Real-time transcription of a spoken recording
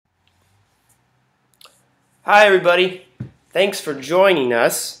Hi everybody, thanks for joining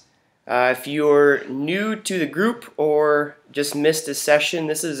us. If you're new to the group or just missed a session,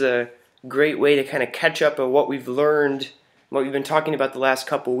 this is a great way to kind of catch up on what we've learned, what we've been talking about the last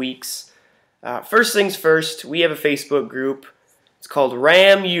couple weeks. First things first, we have a Facebook group. It's called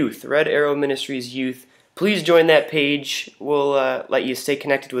RAMyouth, Red Arrow Ministries Youth. Please join that page. We'll let you stay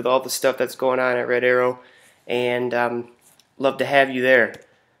connected with all the stuff that's going on at Red Arrow, and love to have you there.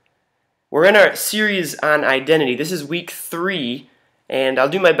 We're in our series on identity. This is week 3, and I'll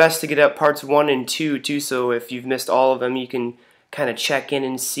do my best to get up parts 1 and 2 too, so if you've missed all of them, you can kind of check in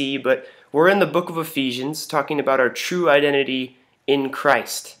and see. But we're in the book of Ephesians, talking about our true identity in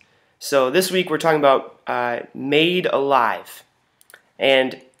Christ. So this week we're talking about made alive.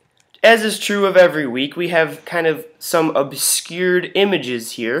 And as is true of every week, we have kind of some obscured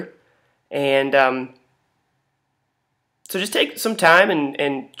images here. And so just take some time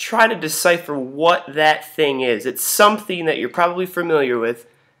and try to decipher what that thing is. It's something that you're probably familiar with.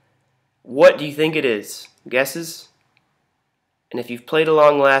 What do you think it is? Guesses? And if you've played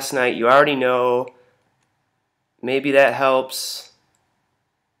along last night, you already know. Maybe that helps.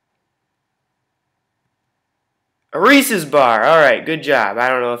 A Reese's bar. Alright, good job. I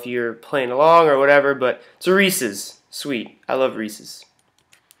don't know if you're playing along or whatever, but it's a Reese's. Sweet. I love Reese's.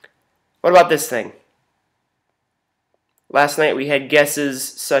 What about this thing? Last night we had guesses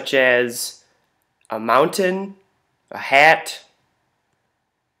such as a mountain, a hat.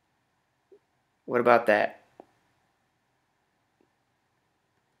 What about that?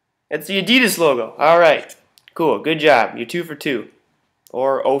 It's the Adidas logo. All right, cool, good job. You're 2 for 2,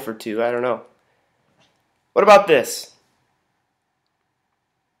 or 0 for 2, I don't know. What about this?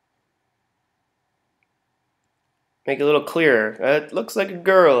 Make it a little clearer. It looks like a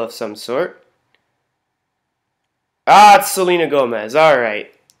girl of some sort. Ah, it's Selena Gomez. All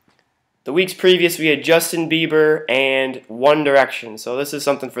right. The weeks previous, we had Justin Bieber and One Direction. So this is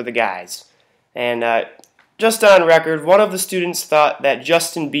something for the guys. And just on record, one of the students thought that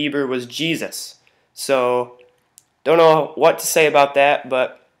Justin Bieber was Jesus. So don't know what to say about that,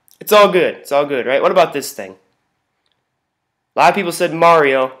 but it's all good. It's all good, right? What about this thing? A lot of people said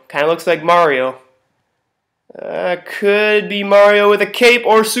Mario. Kind of looks like Mario. Could be Mario with a cape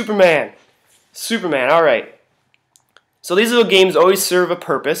or Superman. Superman, all right. So these little games always serve a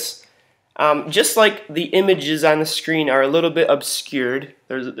purpose. Just like the images on the screen are a little bit obscured.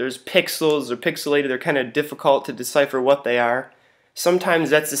 There's pixels, they're pixelated, they're kind of difficult to decipher what they are.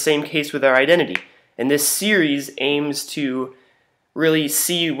 Sometimes that's the same case with our identity. And this series aims to really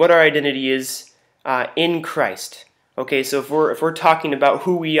see what our identity is in Christ. Okay, so if we're talking about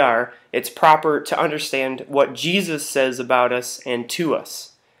who we are, it's proper to understand what Jesus says about us and to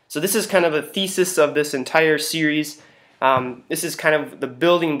us. So this is kind of a thesis of this entire series. This is kind of the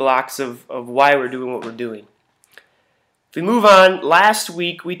building blocks of why we're doing what we're doing. If we move on, last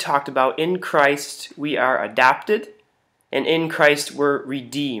week we talked about in Christ we are adopted, and in Christ we're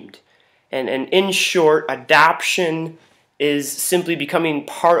redeemed. And in short, adoption is simply becoming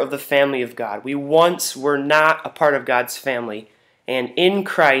part of the family of God. We once were not a part of God's family, and in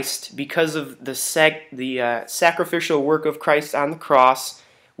Christ, because of the sacrificial work of Christ on the cross,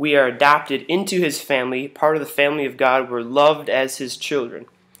 we are adopted into His family, part of the family of God. We're loved as His children.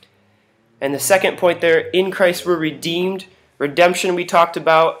 And the second point there, in Christ we're redeemed. Redemption we talked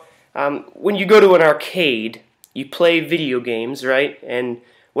about. When you go to an arcade, you play video games, right? And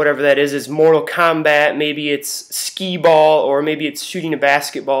whatever that is Mortal Kombat, maybe it's skee-ball, or maybe it's shooting a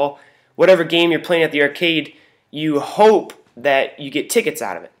basketball. Whatever game you're playing at the arcade, you hope that you get tickets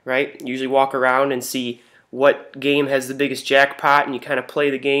out of it, right? You usually walk around and see what game has the biggest jackpot, and you kind of play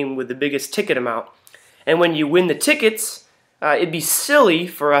the game with the biggest ticket amount. And when you win the tickets, it'd be silly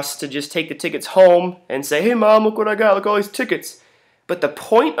for us to just take the tickets home and say, hey mom, look what I got, look at all these tickets. But the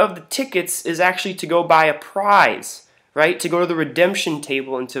point of the tickets is actually to go buy a prize, right? To go to the redemption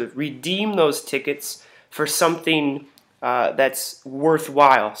table and to redeem those tickets for something that's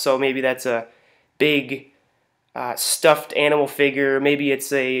worthwhile. So maybe that's a big stuffed animal figure. Maybe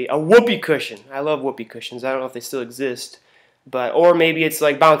it's a whoopee cushion. I love whoopee cushions. I don't know if they still exist, or maybe it's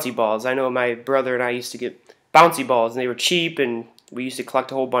like bouncy balls. I know my brother and I used to get bouncy balls, and they were cheap, and we used to collect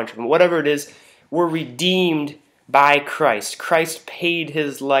a whole bunch of them. Whatever it is, we're redeemed by Christ. Christ paid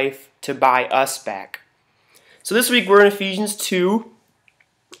His life to buy us back. So this week we're in Ephesians 2,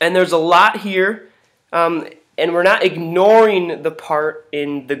 and there's a lot here, and we're not ignoring the part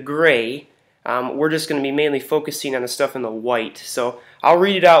in the gray. We're just going to be mainly focusing on the stuff in the white. So I'll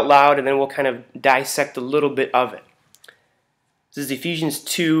read it out loud, and then we'll kind of dissect a little bit of it. This is Ephesians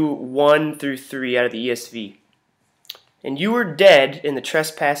 2, 1 through 3 out of the ESV. And you were dead in the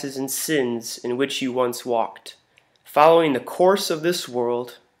trespasses and sins in which you once walked, following the course of this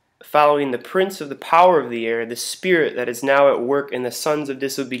world, following the prince of the power of the air, the spirit that is now at work in the sons of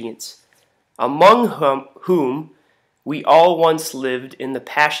disobedience, among whom we all once lived in the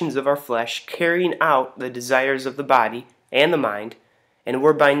passions of our flesh, carrying out the desires of the body and the mind, and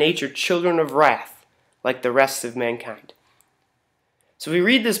were by nature children of wrath, like the rest of mankind. So we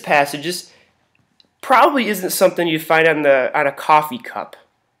read this passage. This probably isn't something you find on a coffee cup,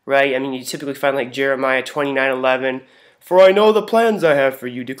 right? I mean, you typically find like Jeremiah 29:11. For I know the plans I have for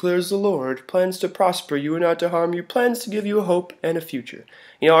you, declares the Lord, plans to prosper you and not to harm you, plans to give you a hope and a future.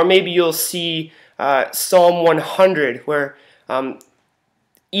 Or maybe you'll see Psalm 100, where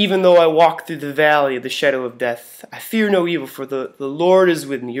even though I walk through the valley of the shadow of death, I fear no evil, for the Lord is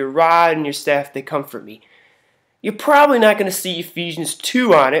with me. Your rod and your staff, they comfort me. You're probably not going to see Ephesians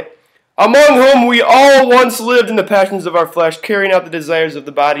 2 on it, among whom we all once lived in the passions of our flesh, carrying out the desires of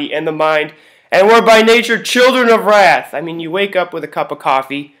the body and the mind, and were by nature children of wrath. I mean, you wake up with a cup of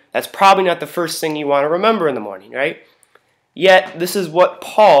coffee. That's probably not the first thing you want to remember in the morning, right? Yet, this is what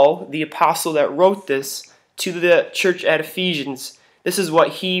Paul, the apostle that wrote this to the church at Ephesians, this is what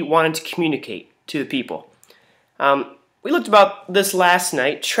he wanted to communicate to the people. We looked about this last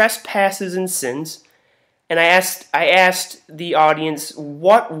night, trespasses and sins, and I asked the audience,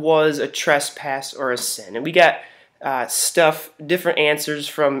 what was a trespass or a sin? And we got different answers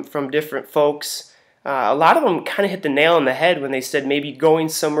from different folks. A lot of them kind of hit the nail on the head when they said maybe going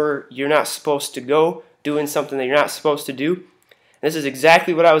somewhere you're not supposed to go, doing something that you're not supposed to do. And this is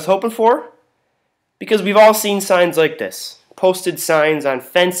exactly what I was hoping for, because we've all seen signs like this, posted signs on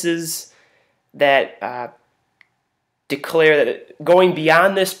fences that declare that going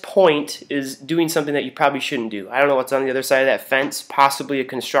beyond this point is doing something that you probably shouldn't do. I don't know what's on the other side of that fence, possibly a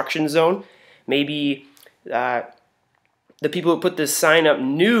construction zone. Maybe the people who put this sign up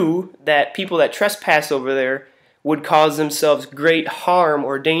knew that people that trespass over there would cause themselves great harm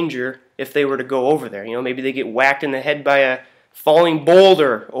or danger if they were to go over there. Maybe they get whacked in the head by a falling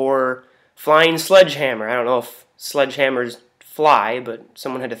boulder or flying sledgehammer. I don't know if sledgehammers fly, but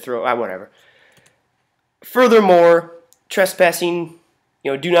someone had to throw, whatever. Furthermore, trespassing,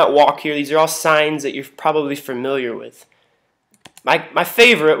 do not walk here. These are all signs that you're probably familiar with. My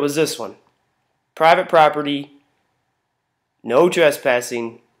favorite was this one. Private property, no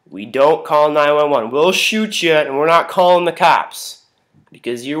trespassing. We don't call 911. We'll shoot you, and we're not calling the cops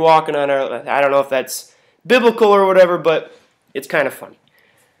because you're walking on our, I don't know if that's biblical or whatever, but it's kind of funny.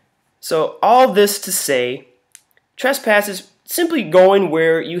 So all this to say, trespass is simply going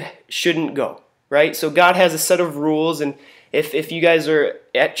where you shouldn't go, right? So God has a set of rules, and if you guys are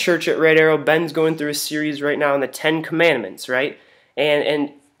at church at Red Arrow, Ben's going through a series right now on the 10 Commandments, right?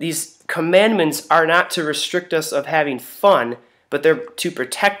 And these commandments are not to restrict us of having fun, but they're to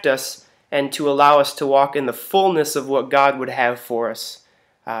protect us and to allow us to walk in the fullness of what God would have for us,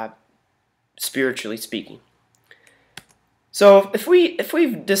 spiritually speaking. So if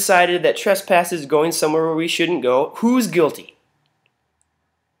we've decided that trespass is going somewhere where we shouldn't go, who's guilty?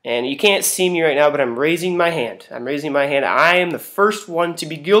 And you can't see me right now, but I'm raising my hand. I am the first one to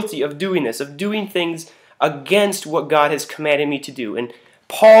be guilty of doing this, of doing things against what God has commanded me to do. And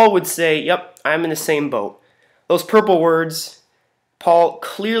Paul would say, yep, I'm in the same boat. Those purple words, Paul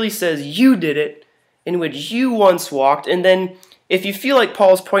clearly says you did it, in which you once walked. And then if you feel like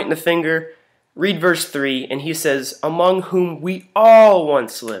Paul's pointing the finger, read verse 3, and he says, among whom we all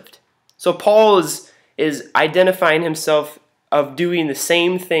once lived. So Paul is identifying himself of doing the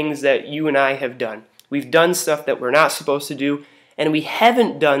same things that you and I have done. We've done stuff that we're not supposed to do, and we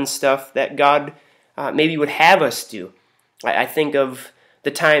haven't done stuff that God maybe would have us do. I think of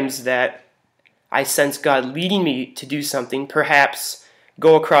the times that I sense God leading me to do something, perhaps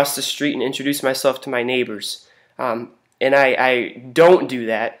go across the street and introduce myself to my neighbors. And I don't do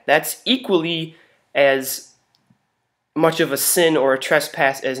that. That's equally as much of a sin or a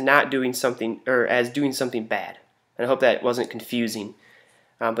trespass as not doing something, or as doing something bad. And I hope that wasn't confusing.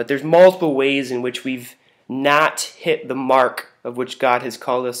 But there's multiple ways in which we've not hit the mark of which God has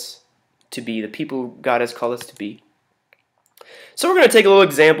called us to be, the people God has called us to be. So we're going to take a little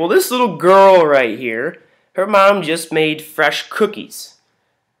example. This little girl right here, her mom just made fresh cookies.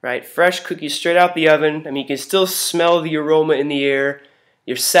 Right? Fresh cookies straight out the oven. I mean, you can still smell the aroma in the air.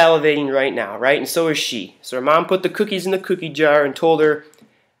 You're salivating right now, right? And so is she. So her mom put the cookies in the cookie jar and told her,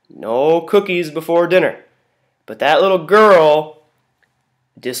 no cookies before dinner. But that little girl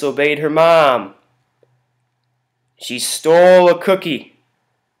disobeyed her mom. She stole a cookie.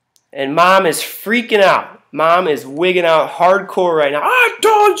 And mom is freaking out. Mom is wigging out hardcore right now. I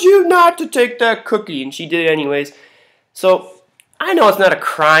told you not to take that cookie. And she did it anyways. So I know it's not a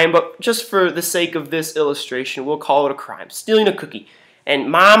crime, but just for the sake of this illustration, we'll call it a crime. Stealing a cookie.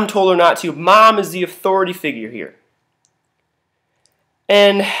 And mom told her not to. Mom is the authority figure here.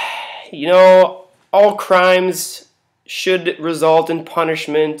 And, you know, all crimes should result in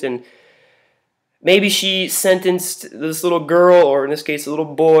punishment, and maybe she sentenced this little girl, or in this case a little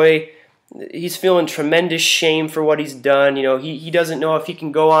boy. He's feeling tremendous shame for what he's done. You know, he doesn't know if he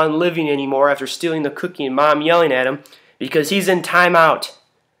can go on living anymore after stealing the cookie and mom yelling at him because he's in timeout.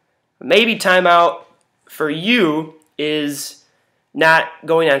 Maybe timeout for you is not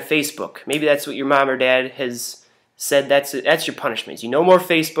going on Facebook. Maybe that's what your mom or dad has said. That's your punishment. You no more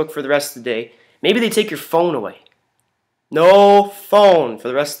Facebook for the rest of the day. Maybe they take your phone away. No phone for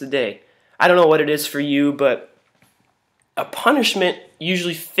the rest of the day. I don't know what it is for you, but a punishment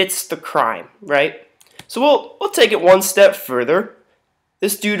usually fits the crime, right? So we'll take it one step further.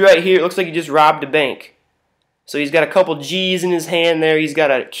 This dude right here, it looks like he just robbed a bank. So he's got a couple G's in his hand there. He's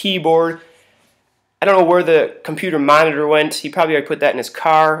got a keyboard. I don't know where the computer monitor went. He probably already put that in his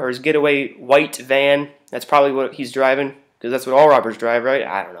car or his getaway white van. That's probably what he's driving, because that's what all robbers drive, right?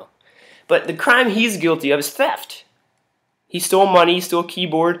 I don't know. But the crime he's guilty of is theft. He stole money, he stole a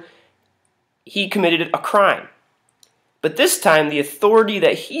keyboard. He committed a crime. But this time, the authority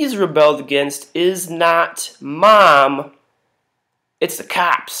that he's rebelled against is not mom. It's the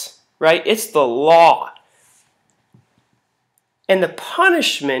cops, right? It's the law. And the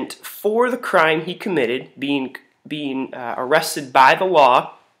punishment for the crime he committed, being arrested by the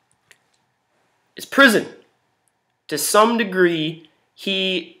law, is prison. To some degree,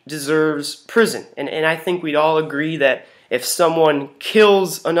 he deserves prison. And I think we'd all agree that if someone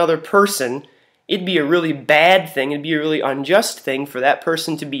kills another person, it'd be a really bad thing, it'd be a really unjust thing for that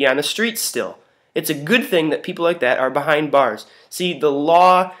person to be on the streets still. It's a good thing that people like that are behind bars. See, the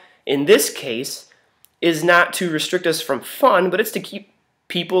law in this case is not to restrict us from fun, but it's to keep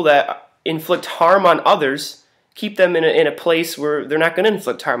people that inflict harm on others, keep them in a place where they're not going to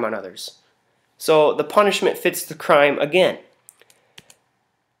inflict harm on others. So the punishment fits the crime again.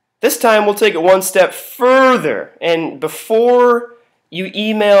 This time we'll take it one step further, and before you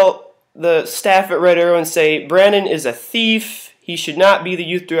email the staff at Red Arrow and say, Brandon is a thief, he should not be the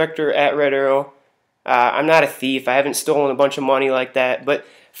youth director at Red Arrow. I'm not a thief, I haven't stolen a bunch of money like that, but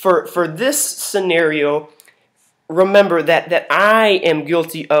for this scenario, remember that I am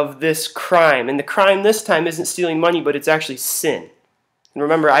guilty of this crime, and the crime this time isn't stealing money, but it's actually sin. And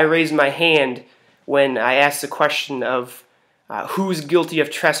remember, I raised my hand when I asked the question of who's guilty of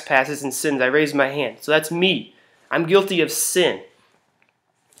trespasses and sins. I raised my hand. So that's me. I'm guilty of sin.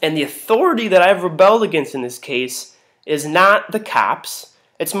 And the authority that I've rebelled against in this case is not the cops.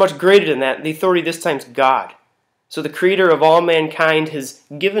 It's much greater than that. The authority this time is God. So the creator of all mankind has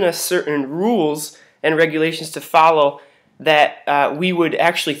given us certain rules and regulations to follow that we would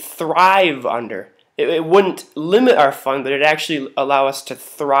actually thrive under. It wouldn't limit our fun, but it actually allow us to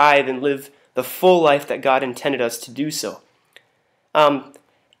thrive and live the full life that God intended us to do so.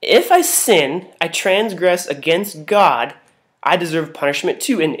 If I sin, I transgress against God, I deserve punishment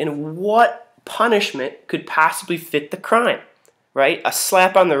too. And what punishment could possibly fit the crime? Right? A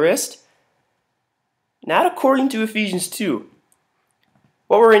slap on the wrist? Not according to Ephesians 2.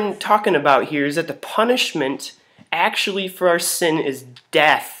 What we're talking about here is that the punishment actually for our sin is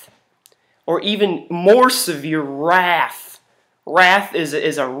death, or even more severe, wrath. Wrath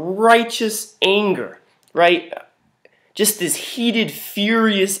is a righteous anger, right? Just this heated,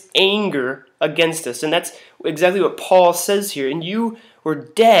 furious anger against us. And that's exactly what Paul says here. And you were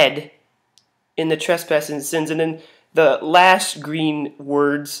dead in the trespasses and sins. And then the last green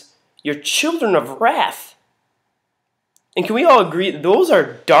words, you're children of wrath. And can we all agree that those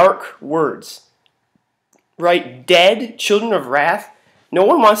are dark words? Right? Dead, children of wrath. No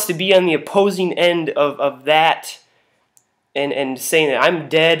one wants to be on the opposing end of that and saying that I'm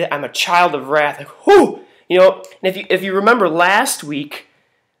dead, I'm a child of wrath. Like, whoo! You know, and if you remember last week,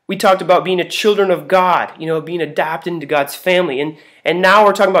 we talked about being a children of God, you know, being adopted into God's family. And now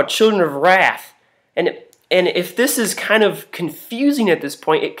we're talking about children of wrath. And if this is kind of confusing at this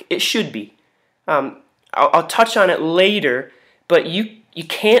point, it should be. I'll touch on it later, but you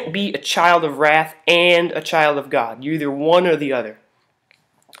can't be a child of wrath and a child of God. You're either one or the other.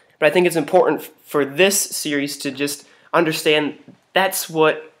 But I think it's important for this series to just understand that's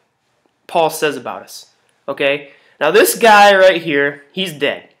what Paul says about us. Okay? Now this guy right here, he's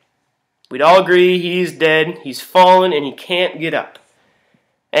dead. We'd all agree he's dead. He's fallen and he can't get up.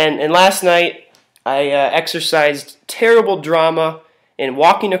 And last night I exercised terrible drama in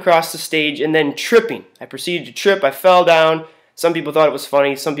walking across the stage and then tripping. I proceeded to trip. I fell down. Some people thought it was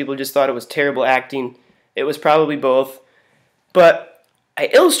funny. Some people just thought it was terrible acting. It was probably both. But I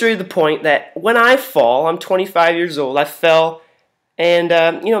illustrated the point that when I fall, I'm 25 years old, I fell, and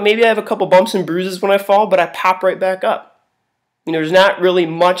maybe I have a couple bumps and bruises when I fall, but I pop right back up. There's not really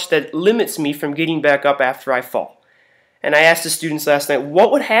much that limits me from getting back up after I fall. And I asked the students last night,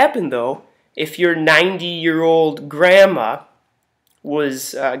 what would happen, though, if your 90-year-old grandma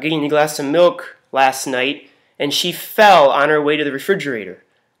was getting a glass of milk last night and she fell on her way to the refrigerator?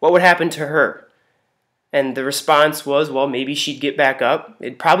 What would happen to her? And the response was, well, maybe she'd get back up.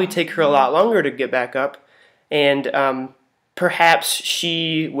 It'd probably take her a lot longer to get back up. And perhaps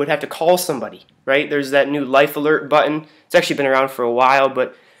she would have to call somebody, right? There's that new life alert button. It's actually been around for a while,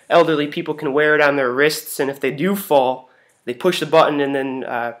 but elderly people can wear it on their wrists, and if they do fall, they push the button and then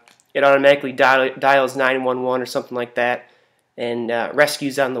it automatically dials 911 or something like that, and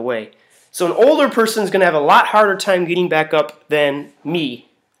rescue's on the way. So an older person is going to have a lot harder time getting back up than me,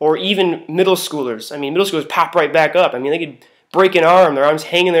 or even middle schoolers. Middle schoolers pop right back up. They could break an arm, their arm's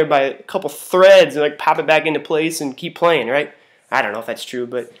hanging there by a couple threads, and pop it back into place and keep playing, right? I don't know if that's true,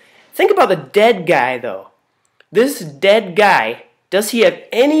 but think about the dead guy, though. This dead guy, does he have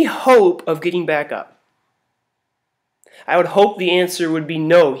any hope of getting back up? I would hope the answer would be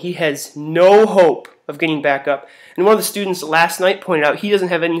no. He has no hope of getting back up. And one of the students last night pointed out he doesn't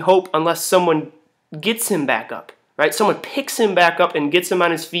have any hope unless someone gets him back up, right? Someone picks him back up and gets him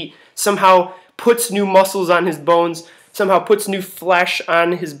on his feet, somehow puts new muscles on his bones, somehow puts new flesh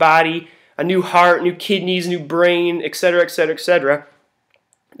on his body, a new heart, new kidneys, new brain, etc., etc., etc.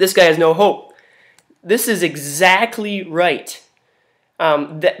 This guy has no hope. This is exactly right.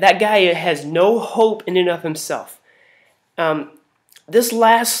 That guy has no hope in and of himself. This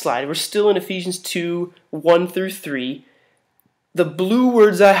last slide, we're still in Ephesians 2, 1 through 3. The blue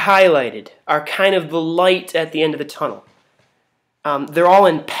words I highlighted are kind of the light at the end of the tunnel. They're all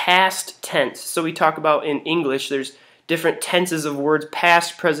in past tense. So we talk about in English, there's different tenses of words,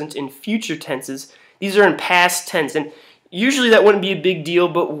 past, present, and future tenses. These are in past tense. And usually that wouldn't be a big deal,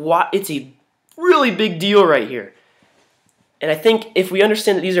 but it's a really big deal right here. And I think if we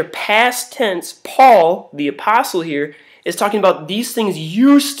understand that these are past tense, Paul, the apostle here, is talking about these things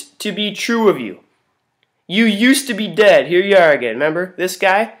used to be true of you. You used to be dead. Here you are again. Remember this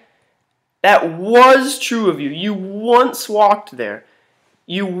guy? That was true of you. You once walked there.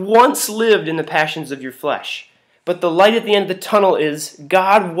 You once lived in the passions of your flesh. But the light at the end of the tunnel is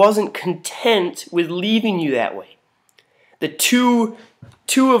God wasn't content with leaving you that way. The two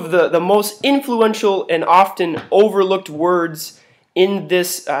of the most influential and often overlooked words in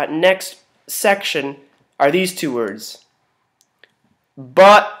this next section are these two words.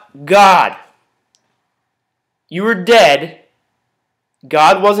 But God. You were dead.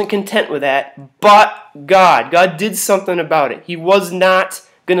 God wasn't content with that, but God. God did something about it. He was not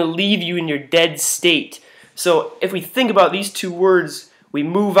going to leave you in your dead state. So if we think about these two words, we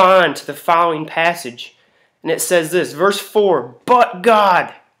move on to the following passage. And it says this, verse 4, but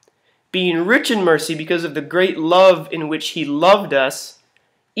God, being rich in mercy because of the great love in which He loved us,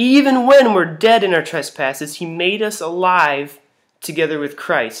 even when we're dead in our trespasses, He made us alive together with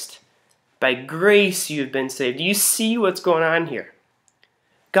Christ. By grace you have been saved. Do you see what's going on here?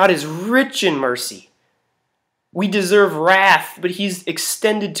 God is rich in mercy. We deserve wrath, but He's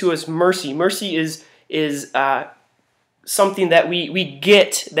extended to us mercy. Mercy is something that we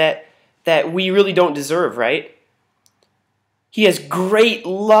get that we really don't deserve, right? He has great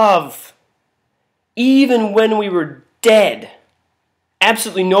love. Even when we were dead,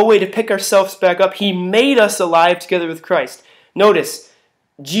 absolutely no way to pick ourselves back up, He made us alive together with Christ. Notice,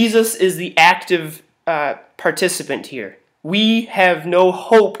 Jesus is the active participant here. We have no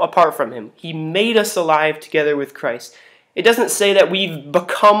hope apart from Him. He made us alive together with Christ. It doesn't say that we've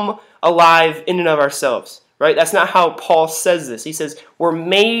become alive in and of ourselves, right? That's not how Paul says this. He says,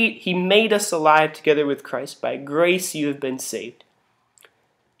 He made us alive together with Christ. By grace you have been saved.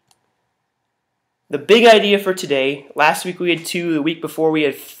 The big idea for today, last week we had 2, the week before we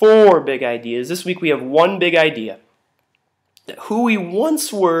had 4 big ideas. This week we have 1 big idea. That who we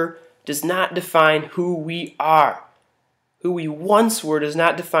once were does not define who we are. Who we once were does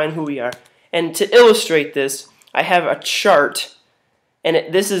not define who we are. And to illustrate this, I have a chart,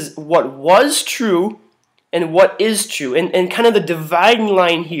 and this is what was true and what is true. And kind of the dividing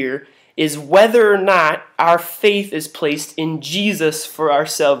line here is whether or not our faith is placed in Jesus for our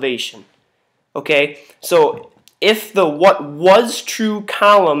salvation. Okay? So if the what was true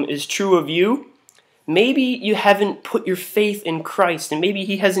column is true of you, maybe you haven't put your faith in Christ, and maybe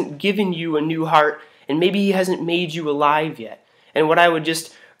He hasn't given you a new heart, and maybe He hasn't made you alive yet. And what I would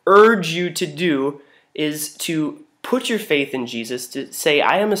just urge you to do is to put your faith in Jesus, to say,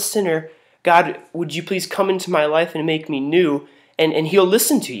 I am a sinner, God, would you please come into my life and make me new? And he'll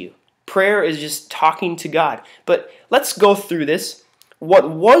listen to you. Prayer is just talking to God. But let's go through this. What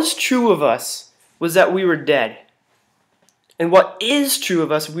was true of us was that we were dead. And what is true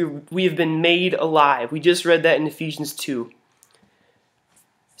of us, we have been made alive. We just read that in Ephesians 2.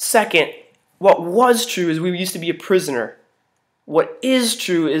 Second, what was true is we used to be a prisoner. What is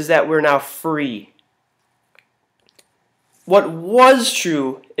true is that we're now free. What was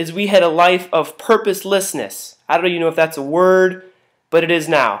true is we had a life of purposelessness. I don't even know if that's a word, but it is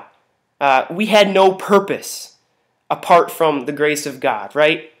now. We had no purpose apart from the grace of God,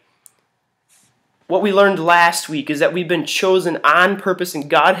 right? What we learned last week is that we've been chosen on purpose and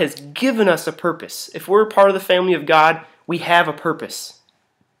God has given us a purpose. If we're part of the family of God, we have a purpose.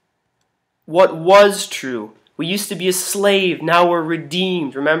 What was true? We used to be a slave, now we're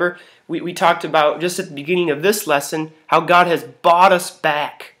redeemed. Remember, we talked about just at the beginning of this lesson how God has bought us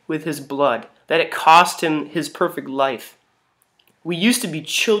back with his blood, that it cost him his perfect life. We used to be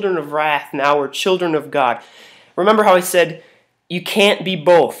children of wrath, now we're children of God. Remember how I said you can't be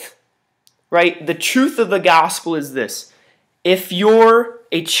both, right? The truth of the gospel is this. If you're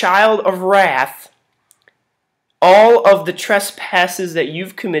a child of wrath, all of the trespasses that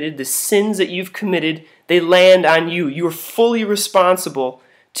you've committed, the sins that you've committed, they land on you. You are fully responsible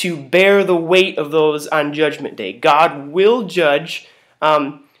to bear the weight of those on Judgment Day. God will judge.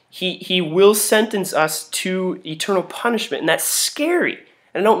 He will sentence us to eternal punishment, and that's scary.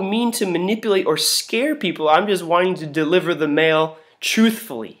 And I don't mean to manipulate or scare people. I'm just wanting to deliver the mail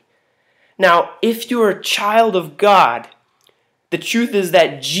truthfully. Now, if you're a child of God, the truth is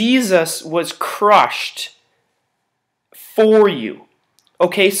that Jesus was crushed for you.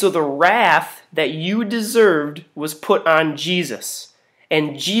 Okay, so the wrath that you deserved was put on Jesus.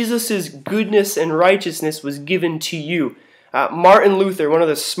 And Jesus' goodness and righteousness was given to you. Martin Luther, one of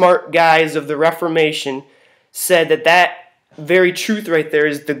the smart guys of the Reformation, said that very truth right there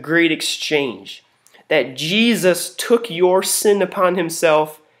is the great exchange. That Jesus took your sin upon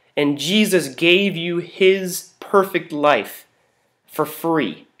himself and Jesus gave you his perfect life for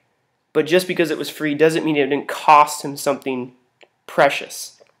free. But just because it was free doesn't mean it didn't cost him something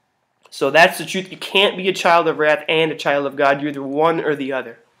precious. So that's the truth. You can't be a child of wrath and a child of God. You're either one or the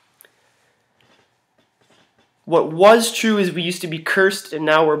other. What was true is we used to be cursed and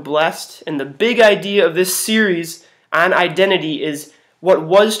now we're blessed. And the big idea of this series on identity is what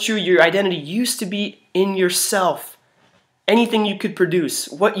was true, your identity used to be in yourself. Anything you could produce,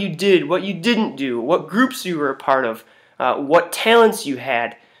 what you did, what you didn't do, what groups you were a part of, what talents you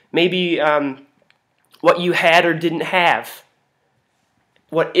had, maybe what you had or didn't have.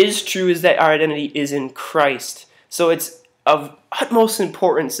 What is true is that our identity is in Christ. So it's of utmost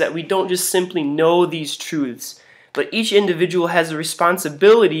importance that we don't just simply know these truths, but each individual has a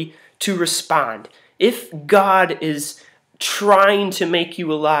responsibility to respond. If God is trying to make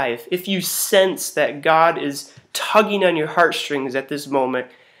you alive, if you sense that God is tugging on your heartstrings at this moment,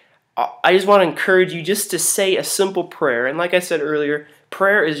 I just want to encourage you just to say a simple prayer. And like I said earlier,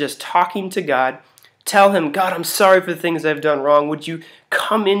 prayer is just talking to God. Tell him, God, I'm sorry for the things I've done wrong. Would you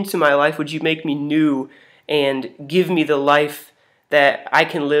come into my life? Would you make me new and give me the life that I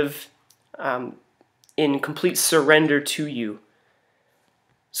can live in complete surrender to you?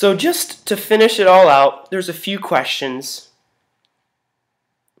 So just to finish it all out, there's a few questions.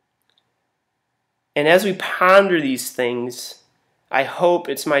 And as we ponder these things, I hope,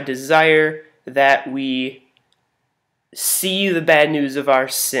 it's my desire that we see the bad news of our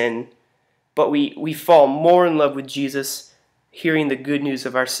sin, but we fall more in love with Jesus, hearing the good news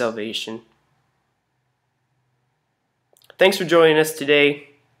of our salvation. Thanks for joining us today,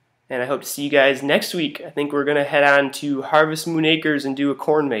 and I hope to see you guys next week. I think we're going to head on to Harvest Moon Acres and do a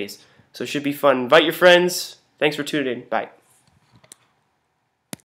corn maze, so it should be fun. Invite your friends. Thanks for tuning in. Bye.